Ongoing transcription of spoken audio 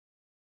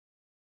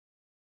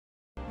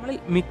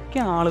നമ്മളിൽ മിക്ക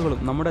ആളുകളും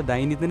നമ്മുടെ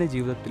ദൈനംദിന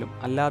ജീവിതത്തിലും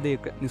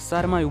അല്ലാതെയൊക്കെ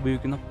നിസ്സാരമായി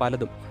ഉപയോഗിക്കുന്ന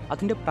പലതും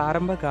അതിൻ്റെ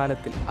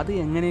പ്രാരംഭകാലത്തിൽ അത്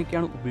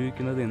എങ്ങനെയൊക്കെയാണ്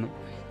ഉപയോഗിക്കുന്നത് എന്നും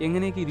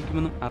എങ്ങനെയൊക്കെ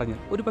ഇരിക്കുമെന്നും അറിഞ്ഞ്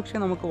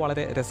ഒരുപക്ഷെ നമുക്ക്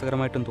വളരെ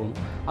രസകരമായിട്ടും തോന്നും,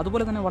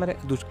 അതുപോലെ തന്നെ വളരെ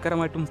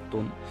ദുഷ്കരമായിട്ടും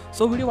തോന്നും.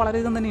 സോ വീഡിയോ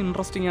വളരെയധികം തന്നെ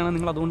ഇൻട്രസ്റ്റിംഗ് ആണ്.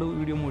 നിങ്ങൾ അതുകൊണ്ട്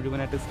വീഡിയോ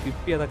മുഴുവനായിട്ട്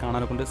സ്കിപ്പ് ചെയ്താൽ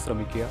കാണാനെ കൊണ്ട്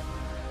ശ്രമിക്കുക.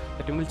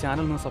 പറ്റുമെങ്കിൽ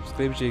ചാനൽ ഒന്ന്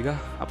സബ്സ്ക്രൈബ് ചെയ്യുക.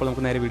 അപ്പോൾ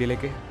നമുക്ക് നേരെ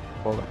വീഡിയോയിലേക്ക്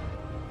പോകാം.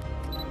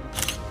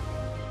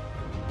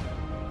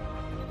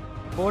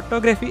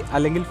 ഫോട്ടോഗ്രാഫി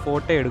അല്ലെങ്കിൽ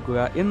ഫോട്ടോ എടുക്കുക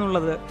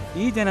എന്നുള്ളത്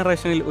ഈ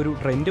ജനറേഷനിൽ ഒരു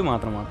ട്രെൻഡ്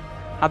മാത്രമാണ്.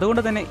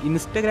 അതുകൊണ്ട് തന്നെ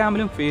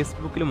ഇൻസ്റ്റഗ്രാമിലും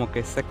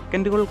ഫേസ്ബുക്കിലുമൊക്കെ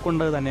സെക്കൻഡുകൾ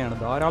കൊണ്ട് തന്നെയാണ്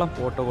ധാരാളം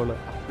ഫോട്ടോകൾ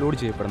അപ്ലോഡ്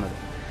ചെയ്യപ്പെടുന്നത്.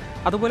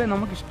 അതുപോലെ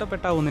നമുക്ക്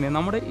ഇഷ്ടപ്പെട്ട ഒന്നിനെ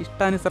നമ്മുടെ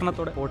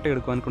ഇഷ്ടാനുസരണത്തോടെ ഫോട്ടോ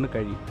എടുക്കുവാൻ കൊണ്ട്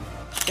കഴിയും.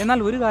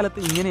 എന്നാൽ ഒരു കാലത്ത്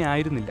ഇങ്ങനെ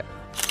ആയിരുന്നില്ല.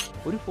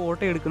 ഒരു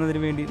ഫോട്ടോ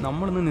എടുക്കുന്നതിന് വേണ്ടി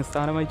നമ്മളിന്ന്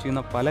നിസ്സാരമായി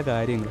ചെയ്യുന്ന പല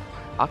കാര്യങ്ങളും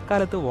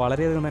അക്കാലത്ത്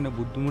വളരെയധികം തന്നെ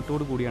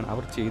ബുദ്ധിമുട്ടോടു കൂടിയാണ്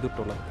അവർ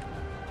ചെയ്തിട്ടുള്ളത്.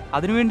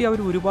 അതിനുവേണ്ടി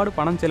അവർ ഒരുപാട്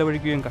പണം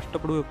ചെലവഴിക്കുകയും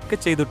കഷ്ടപ്പെടുകയും ഒക്കെ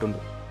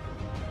ചെയ്തിട്ടുണ്ട്.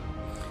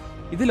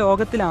 ഇത്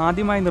ലോകത്തിൽ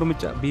ആദ്യമായി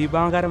നിർമ്മിച്ച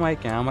ഭീമാകാരമായ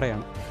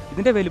ക്യാമറയാണ്.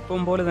 ഇതിൻ്റെ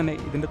വലിപ്പം പോലെ തന്നെ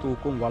ഇതിൻ്റെ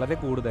തൂക്കവും വളരെ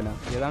കൂടുതലാണ്.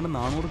 ഏതാണ്ട്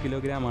 400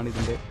 കിലോഗ്രാമാണ്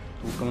ഇതിൻ്റെ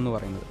തൂക്കമെന്ന്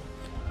പറയുന്നത്.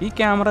 ഈ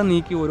ക്യാമറ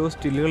നീക്കി ഓരോ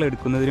സ്റ്റില്ലുകൾ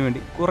എടുക്കുന്നതിന്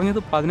വേണ്ടി കുറഞ്ഞത്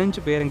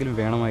 15 പേരെങ്കിലും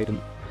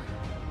വേണമായിരുന്നു.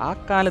 ആ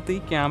കാലത്ത് ഈ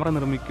ക്യാമറ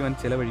നിർമ്മിക്കുവാൻ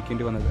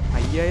ചിലവഴിക്കേണ്ടി വന്നത്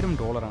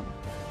 $5000.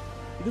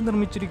 ഇത്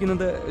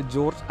നിർമ്മിച്ചിരിക്കുന്നത്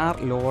ജോർജ് ആർ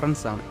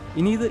ലോറൻസ് ആണ്.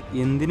 ഇനി ഇത്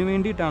എന്തിനു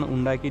വേണ്ടിയിട്ടാണ്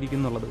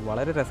ഉണ്ടാക്കിയിരിക്കുന്നുള്ളത്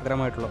വളരെ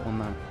രസകരമായിട്ടുള്ള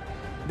ഒന്നാണ്.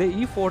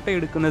 ഈ ഫോട്ടോ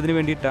എടുക്കുന്നതിന്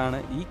വേണ്ടിയിട്ടാണ്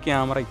ഈ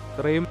ക്യാമറ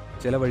ഇത്രയും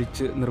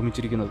ചിലവഴിച്ച്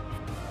നിർമ്മിച്ചിരിക്കുന്നത്.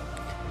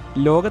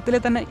 ലോകത്തിലെ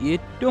തന്നെ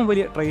ഏറ്റവും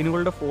വലിയ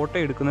ട്രെയിനുകളുടെ ഫോട്ടോ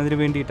എടുക്കുന്നതിന്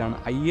വേണ്ടിയിട്ടാണ്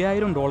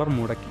 $5000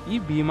 മുടക്കി ഈ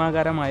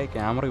ഭീമാകാരമായ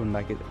ക്യാമറ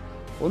ഉണ്ടാക്കിയത്.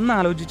 ഒന്ന്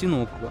ആലോചിച്ച്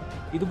നോക്കുക.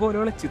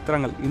 ഇതുപോലെയുള്ള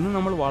ചിത്രങ്ങൾ ഇന്ന്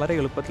നമ്മൾ വളരെ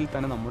എളുപ്പത്തിൽ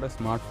തന്നെ നമ്മുടെ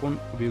സ്മാർട്ട് ഫോൺ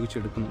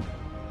ഉപയോഗിച്ചെടുക്കുന്നുണ്ട്.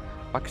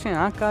 പക്ഷേ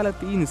ആ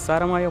കാലത്ത് ഈ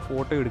നിസ്സാരമായ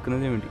ഫോട്ടോ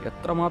എടുക്കുന്നതിന് വേണ്ടി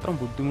എത്രമാത്രം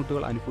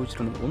ബുദ്ധിമുട്ടുകൾ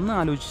അനുഭവിച്ചിട്ടുണ്ടെന്ന് ഒന്ന്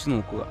ആലോചിച്ച്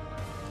നോക്കുക.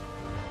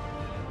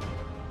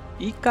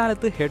 ഈ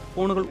കാലത്ത്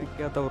ഹെഡ്ഫോണുകൾ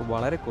ഉപയോഗിക്കാത്തവർ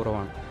വളരെ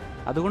കുറവാണ്.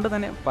 അതുകൊണ്ട്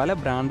തന്നെ പല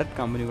ബ്രാൻഡഡ്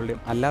കമ്പനികളുടെയും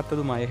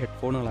അല്ലാത്തതുമായ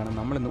ഹെഡ്ഫോണുകളാണ്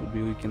നമ്മളിന്ന്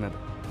ഉപയോഗിക്കുന്നത്.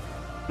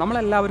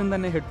 നമ്മളെല്ലാവരും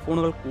തന്നെ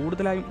ഹെഡ്ഫോണുകൾ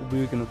കൂടുതലായും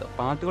ഉപയോഗിക്കുന്നത്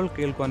പാട്ടുകൾ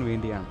കേൾക്കുവാൻ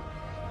വേണ്ടിയാണ്.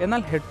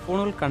 എന്നാൽ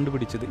ഹെഡ്ഫോണുകൾ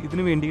കണ്ടുപിടിച്ചത്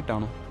ഇതിനു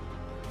വേണ്ടിയിട്ടാണോ?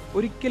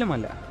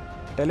 ഒരിക്കലുമല്ല.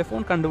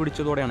 ടെലിഫോൺ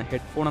കണ്ടുപിടിച്ചതോടെയാണ്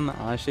ഹെഡ്ഫോൺ എന്ന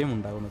ആശയം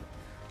ഉണ്ടാകുന്നത്.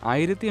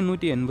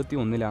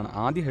 1881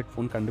 ആദ്യ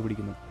ഹെഡ്ഫോൺ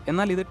കണ്ടുപിടിക്കുന്നത്.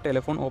 എന്നാൽ ഇത്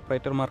ടെലിഫോൺ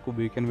ഓപ്പറേറ്റർമാർക്ക്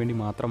ഉപയോഗിക്കാൻ വേണ്ടി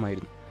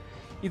മാത്രമായിരുന്നു.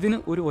 ഇതിന്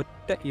ഒരു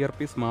ഒറ്റ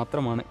ഇയർപീസ്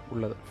മാത്രമാണ്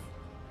ഉള്ളത്.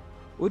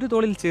 ഒരു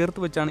തോളിൽ ചേർത്ത്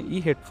വെച്ചാണ് ഈ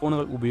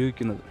ഹെഡ്ഫോണുകൾ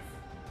ഉപയോഗിക്കുന്നത്.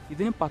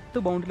 ഇതിന്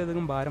 10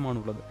 പൗണ്ടിലധികം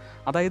ഭാരമാണുള്ളത്,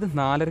 അതായത്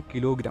 4.5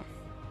 കിലോഗ്രാം.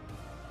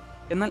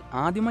 എന്നാൽ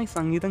ആദ്യമായി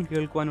സംഗീതം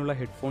കേൾക്കുവാനുള്ള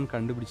ഹെഡ്ഫോൺ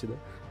കണ്ടുപിടിച്ചത്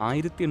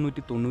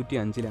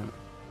 1895.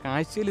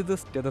 കാഴ്ചയിൽ ഇത്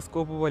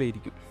സ്റ്റെതസ്കോപ്പ് പോലെ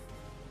ഇരിക്കും.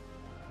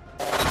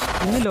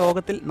 ഇന്ന്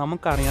ലോകത്തിൽ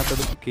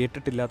നമുക്കറിയാത്തതും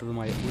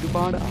കേട്ടിട്ടില്ലാത്തതുമായ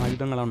ഒരുപാട്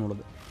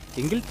ആയുധങ്ങളാണുള്ളത്.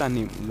 എങ്കിൽ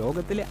തന്നെയും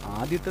ലോകത്തിലെ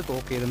ആദ്യത്തെ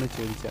തോക്ക് ഏതെന്ന്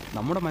ചോദിച്ചാൽ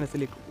നമ്മുടെ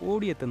മനസ്സിലേക്ക്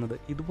ഓടിയെത്തുന്നത്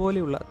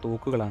ഇതുപോലെയുള്ള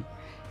തോക്കുകളാണ്.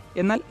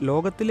 എന്നാൽ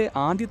ലോകത്തിലെ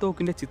ആദ്യ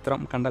തോക്കിൻ്റെ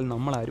ചിത്രം കണ്ടാൽ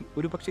നമ്മളാരും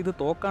ഒരുപക്ഷെ ഇത്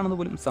തോക്കാണെന്ന്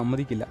പോലും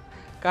സമ്മതിക്കില്ല.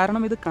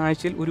 കാരണം ഇത്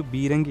കാഴ്ചയിൽ ഒരു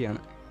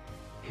ബീരങ്കിയാണ്.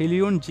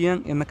 ഹെലിയോൺ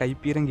ജിയാങ് എന്ന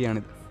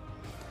കൈപ്പീരങ്കിയാണിത്.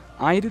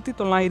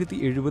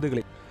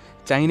 1970-കളിൽ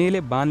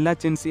ചൈനയിലെ ബാൻലാ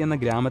ചെൻസി എന്ന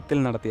ഗ്രാമത്തിൽ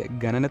നടത്തിയ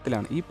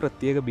ഖനനത്തിലാണ് ഈ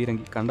പ്രത്യേക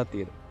ബീരങ്കി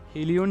കണ്ടെത്തിയത്.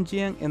 ഹെലിയോൺ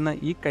ജിയാങ് എന്ന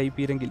ഈ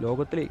കൈപ്പീരങ്കി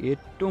ലോകത്തിലെ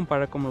ഏറ്റവും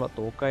പഴക്കമുള്ള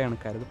തോക്കായാണ്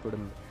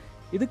കരുതപ്പെടുന്നത്.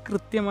 ഇത്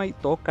കൃത്യമായി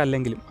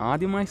തോക്കല്ലെങ്കിലും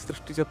ആദ്യമായി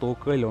സൃഷ്ടിച്ച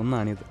തോക്കുകളിൽ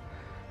ഒന്നാണിത്.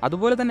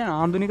 അതുപോലെ തന്നെ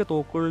ആധുനിക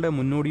തോക്കുകളുടെ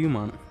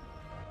മുന്നോടിയുമാണ്.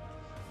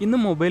 ഇന്ന്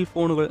മൊബൈൽ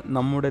ഫോണുകൾ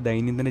നമ്മുടെ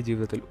ദൈനംദിന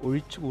ജീവിതത്തിൽ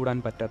ഒഴിച്ചുകൂടാൻ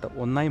പറ്റാത്ത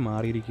ഒന്നായി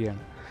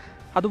മാറിയിരിക്കുകയാണ്.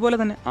 അതുപോലെ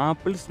തന്നെ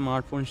ആപ്പിൾ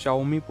സ്മാർട്ട് ഫോൺ,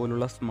 ഷൗമി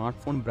പോലുള്ള സ്മാർട്ട്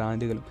ഫോൺ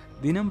ബ്രാൻഡുകളും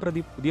ദിനം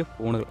പ്രതി പുതിയ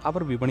ഫോണുകൾ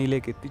അവർ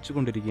വിപണിയിലേക്ക്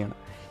എത്തിച്ചുകൊണ്ടിരിക്കുകയാണ്.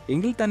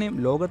 എങ്കിൽ തന്നെയും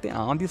ലോകത്തെ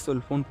ആദ്യ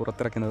സെൽഫോൺ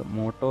പുറത്തിറക്കുന്നത്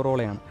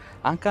മോട്ടോറോളയാണ്.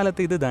 ആ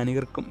കാലത്ത് ഇത്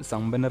ധനികർക്കും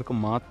സമ്പന്നർക്കും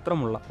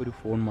മാത്രമുള്ള ഒരു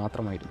ഫോൺ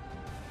മാത്രമായിരുന്നു.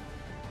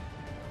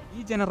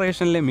 ഈ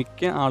ജനറേഷനിലെ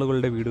മിക്ക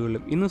ആളുകളുടെ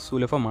വീടുകളിലും ഇന്ന്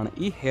സുലഭമാണ്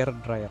ഈ ഹെയർ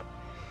ഡ്രയർ.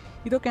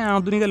 ഇതൊക്കെ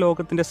ആധുനിക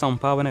ലോകത്തിൻ്റെ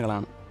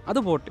സംഭാവനകളാണ്.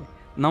 അതുപോട്ടെ,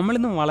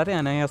 നമ്മളിന്ന് വളരെ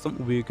അനായാസം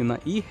ഉപയോഗിക്കുന്ന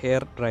ഈ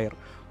ഹെയർ ഡ്രയർ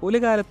ഒരു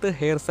കാലത്ത്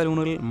ഹെയർ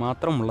സലൂണുകളിൽ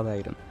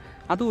മാത്രമുള്ളതായിരുന്നു.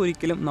 അത്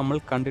ഒരിക്കലും നമ്മൾ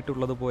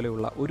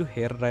കണ്ടിട്ടുള്ളതുപോലെയുള്ള ഒരു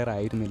ഹെയർ ഡ്രയർ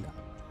ആയിരുന്നില്ല.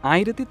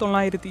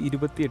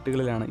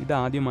 1928-കളിലാണ് ഇത്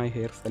ആദ്യമായി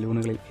ഹെയർ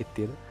സലൂണുകളിൽ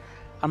എത്തിയത്.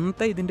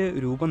 അന്നത്തെ ഇതിൻ്റെ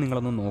രൂപം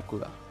നിങ്ങളൊന്ന്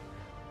നോക്കുക.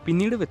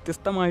 പിന്നീട്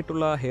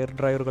വ്യത്യസ്തമായിട്ടുള്ള ഹെയർ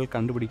ഡ്രയറുകൾ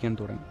കണ്ടുപിടിക്കാൻ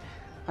തുടങ്ങി.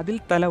 അതിൽ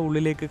തല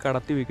ഉള്ളിലേക്ക്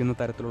കടത്തി വയ്ക്കുന്ന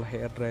തരത്തിലുള്ള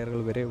ഹെയർ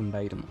ഡ്രയറുകൾ വരെ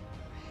ഉണ്ടായിരുന്നു.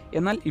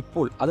 എന്നാൽ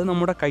ഇപ്പോൾ അത്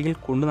നമ്മുടെ കയ്യിൽ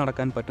കൊണ്ടു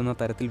നടക്കാൻ പറ്റുന്ന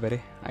തരത്തിൽ വരെ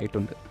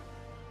ആയിട്ടുണ്ട്.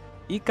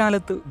 ഈ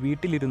കാലത്ത്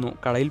വീട്ടിലിരുന്നോ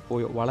കടയിൽ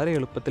പോയോ വളരെ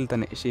എളുപ്പത്തിൽ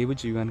തന്നെ ഷേവ്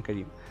ചെയ്യുവാൻ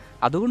കഴിയും.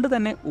 അതുകൊണ്ട്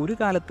തന്നെ ഒരു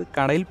കാലത്ത്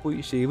കടയിൽ പോയി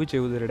ഷേവ്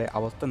ചെയ്തവരുടെ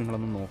അവസ്ഥ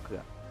നിങ്ങളൊന്ന് നോക്കുക.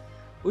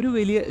 ഒരു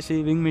വലിയ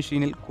ഷേവിംഗ്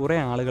മെഷീനിൽ കുറേ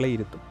ആളുകളെ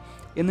ഇരുത്തും.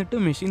 എന്നിട്ട്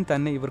മെഷീൻ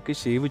തന്നെ ഇവർക്ക്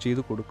ഷേവ്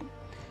ചെയ്ത് കൊടുക്കും.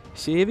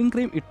 ഷേവിംഗ്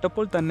ക്രീം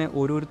ഇട്ടപ്പോൾ തന്നെ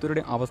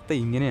ഓരോരുത്തരുടെ അവസ്ഥ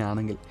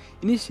ഇങ്ങനെയാണെങ്കിൽ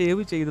ഇനി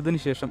ഷേവ്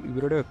ചെയ്തതിന് ശേഷം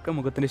ഇവരുടെയൊക്കെ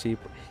മുഖത്തിൻ്റെ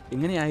ഷേപ്പ്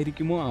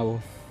എങ്ങനെയായിരിക്കുമോ ആവോ.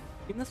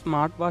 ഇന്ന്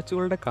സ്മാർട്ട്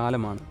വാച്ചുകളുടെ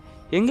കാലമാണ്.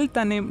 എങ്കിൽ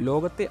തന്നെയും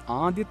ലോകത്തെ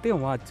ആദ്യത്തെ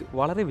വാച്ച്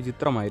വളരെ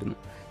വിചിത്രമായിരുന്നു.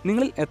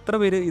 നിങ്ങളിൽ എത്ര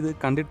പേര് ഇത്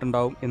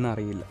കണ്ടിട്ടുണ്ടാവും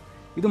എന്നറിയില്ല.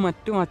 ഇത്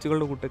മറ്റു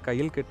വാച്ചുകളുടെ കൂട്ട്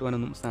കയ്യിൽ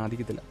കെട്ടുവാനൊന്നും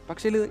സാധിക്കത്തില്ല.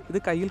 പക്ഷേ ഇത്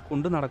കയ്യിൽ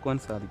കൊണ്ടു നടക്കുവാൻ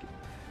സാധിക്കും.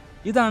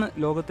 ഇതാണ്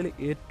ലോകത്തിലെ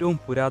ഏറ്റവും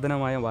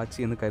പുരാതനമായ വാച്ച്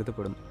എന്ന്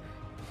കരുതപ്പെടുന്നു.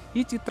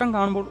 ഈ ചിത്രം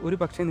കാണുമ്പോൾ ഒരു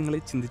പക്ഷേ നിങ്ങൾ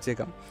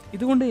ചിന്തിച്ചേക്കാം,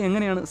 ഇതുകൊണ്ട്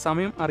എങ്ങനെയാണ്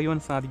സമയം അറിയുവാൻ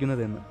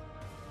സാധിക്കുന്നതെന്ന്.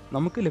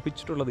 നമുക്ക്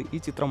ലഭിച്ചിട്ടുള്ളത് ഈ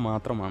ചിത്രം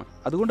മാത്രമാണ്.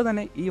 അതുകൊണ്ട്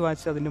തന്നെ ഈ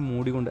വാച്ച് അതിൻ്റെ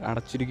മൂടി കൊണ്ട്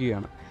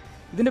അടച്ചിരിക്കുകയാണ്.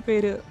 ഇതിൻ്റെ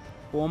പേര്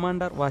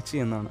പോമാൻഡാർ വാച്ച്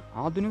എന്നാണ്.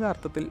 ആധുനിക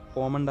അർത്ഥത്തിൽ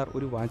പോമാൻഡാർ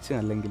ഒരു വാച്ച്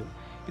അല്ലെങ്കിലും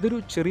ഇതൊരു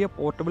ചെറിയ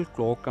പോർട്ടബിൾ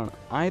ക്ലോക്കാണ്.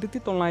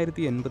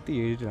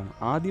 1987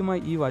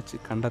 ആദ്യമായി ഈ വാച്ച്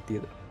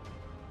കണ്ടെത്തിയത്.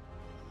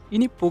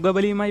 ഇനി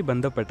പുകവലിയുമായി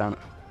ബന്ധപ്പെട്ടാണ്.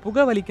 പുക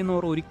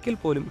വലിക്കുന്നവർ ഒരിക്കൽ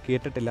പോലും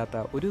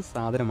കേട്ടിട്ടില്ലാത്ത ഒരു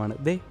സാധനമാണ്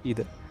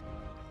ഇത്.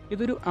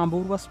 ഇതൊരു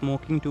അപൂർവ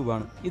സ്മോക്കിംഗ്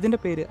ട്യൂബാണ്. ഇതിൻ്റെ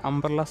പേര്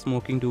അംബ്രല്ല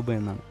സ്മോക്കിംഗ് ട്യൂബ്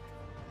എന്നാണ്.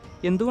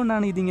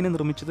 എന്തുകൊണ്ടാണ് ഇതിങ്ങനെ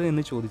നിർമ്മിച്ചത്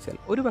എന്ന് ചോദിച്ചാൽ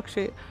ഒരു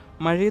പക്ഷേ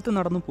മഴയത്ത്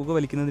നടന്ന് പുക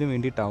വലിക്കുന്നതിന്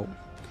വേണ്ടിയിട്ടാവും.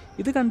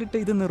 ഇത് കണ്ടിട്ട്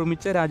ഇത്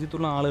നിർമ്മിച്ച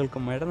രാജ്യത്തുള്ള ആളുകൾക്ക്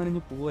മഴ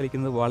നനഞ്ഞ് പുക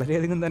വലിക്കുന്നത്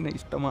വളരെയധികം തന്നെ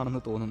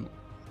ഇഷ്ടമാണെന്ന് തോന്നുന്നു.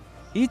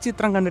 ഈ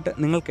ചിത്രം കണ്ടിട്ട്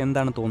നിങ്ങൾക്ക്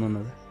എന്താണ്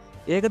തോന്നുന്നത്?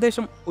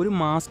 ഏകദേശം ഒരു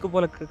മാസ്ക്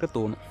പോലൊക്കെ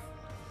തോന്നും.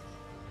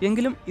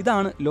 എങ്കിലും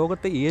ഇതാണ്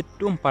ലോകത്തെ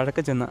ഏറ്റവും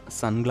പഴക്കച്ചെന്ന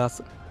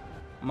സൺഗ്ലാസ്.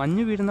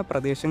 മഞ്ഞ് വീഴുന്ന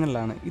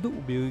പ്രദേശങ്ങളിലാണ് ഇത്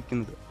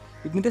ഉപയോഗിക്കുന്നത്.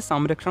 ഇതിൻ്റെ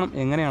സംരക്ഷണം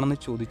എങ്ങനെയാണെന്ന്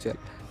ചോദിച്ചാൽ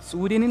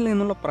സൂര്യനിൽ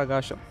നിന്നുള്ള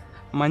പ്രകാശം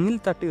മഞ്ഞിൽ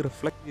തട്ടി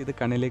റിഫ്ലക്റ്റ് ചെയ്ത്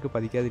കണ്ണിലേക്ക്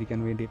പതിക്കാതിരിക്കാൻ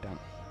വേണ്ടിയിട്ടാണ്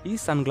ഈ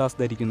സൺഗ്ലാസ്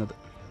ധരിക്കുന്നത്.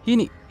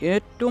 ഇനി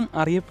ഏറ്റവും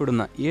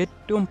അറിയപ്പെടുന്ന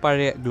ഏറ്റവും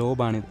പഴയ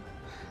ഗ്ലോബാണിത്.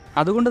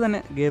 അതുകൊണ്ട്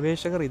തന്നെ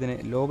ഗവേഷകർ ഇതിനെ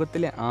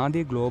ലോകത്തിലെ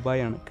ആദ്യ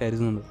ഗ്ലോബായാണ്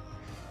കരുതുന്നത്.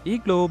 ഈ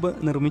ഗ്ലോബ്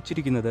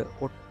നിർമ്മിച്ചിരിക്കുന്നത്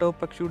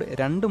ഒട്ടകപ്പക്ഷിയുടെ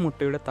 2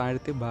 മുട്ടയുടെ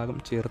താഴത്തെ ഭാഗം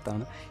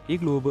ചേർത്താണ് ഈ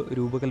ഗ്ലോബ്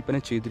രൂപകൽപ്പന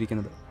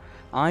ചെയ്തിരിക്കുന്നത്.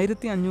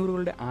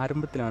 1500കളുടെ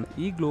ആരംഭത്തിലാണ്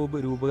ഈ ഗ്ലോബ്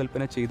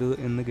രൂപകൽപ്പന ചെയ്തത്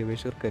എന്ന്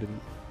ഗവേഷകർ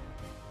കരുതുന്നു.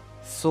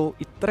 സോ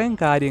ഇത്രയും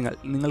കാര്യങ്ങൾ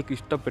നിങ്ങൾക്ക്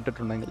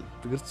ഇഷ്ടപ്പെട്ടിട്ടുണ്ടെങ്കിൽ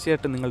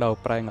തീർച്ചയായിട്ടും നിങ്ങളുടെ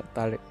അഭിപ്രായങ്ങൾ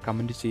താഴെ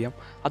കമൻറ്റ് ചെയ്യാം.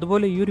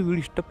 അതുപോലെ ഈ ഒരു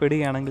വീഡിയോ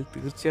ഇഷ്ടപ്പെടുകയാണെങ്കിൽ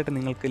തീർച്ചയായിട്ടും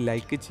നിങ്ങൾക്ക്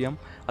ലൈക്ക് ചെയ്യാം.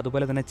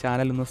 അതുപോലെ തന്നെ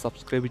ചാനൽ ഒന്ന്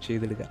സബ്സ്ക്രൈബ്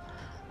ചെയ്തിടുക.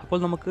 അപ്പോൾ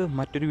നമുക്ക്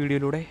മറ്റൊരു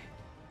വീഡിയോയിലൂടെ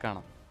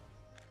കാണാം.